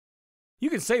You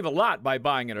can save a lot by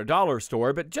buying at a dollar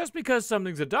store, but just because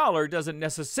something's a dollar doesn't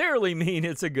necessarily mean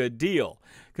it's a good deal.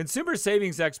 Consumer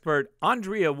savings expert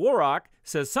Andrea Warrock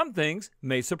says some things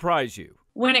may surprise you.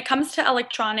 When it comes to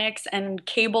electronics and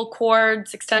cable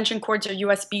cords, extension cords, or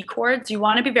USB cords, you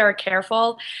want to be very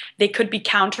careful. They could be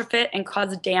counterfeit and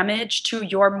cause damage to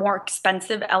your more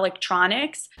expensive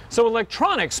electronics. So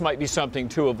electronics might be something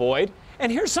to avoid.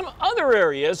 And here's some other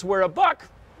areas where a buck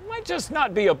might just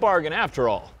not be a bargain after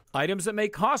all. Items that may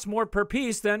cost more per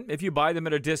piece than if you buy them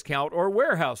at a discount or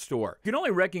warehouse store. You can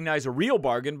only recognize a real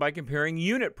bargain by comparing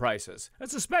unit prices.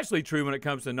 That's especially true when it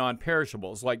comes to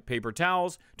non-perishables like paper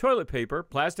towels, toilet paper,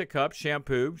 plastic cups,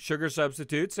 shampoo, sugar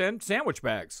substitutes, and sandwich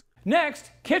bags.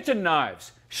 Next, kitchen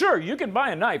knives. Sure, you can buy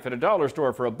a knife at a dollar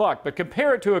store for $1, but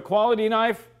compare it to a quality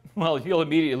knife, well, you'll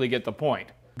immediately get the point.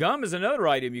 Gum is another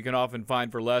item you can often find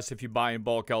for less if you buy in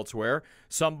bulk elsewhere.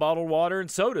 Some bottled water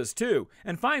and sodas, too.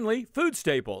 And finally, food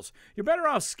staples. You're better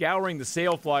off scouring the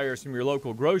sale flyers from your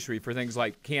local grocery for things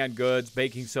like canned goods,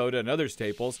 baking soda, and other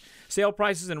staples. Sale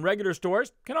prices in regular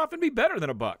stores can often be better than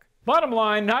 $1. Bottom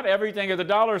line, not everything at the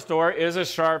dollar store is a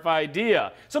sharp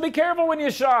idea. So be careful when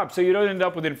you shop so you don't end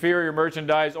up with inferior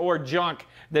merchandise or junk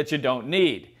that you don't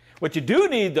need. What you do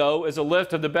need, though, is a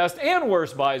list of the best and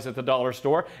worst buys at the dollar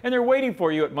store, and they're waiting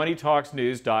for you at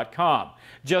MoneyTalksNews.com.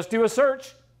 Just do a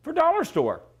search for dollar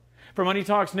store. For Money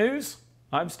Talks News,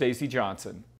 I'm Stacy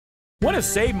Johnson. Want to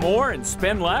save more and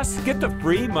spend less? Get the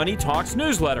free Money Talks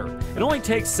newsletter. It only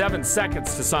takes 7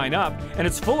 seconds to sign up, and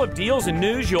it's full of deals and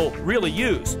news you'll really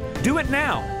use. Do it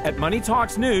now at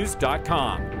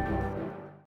MoneyTalksNews.com.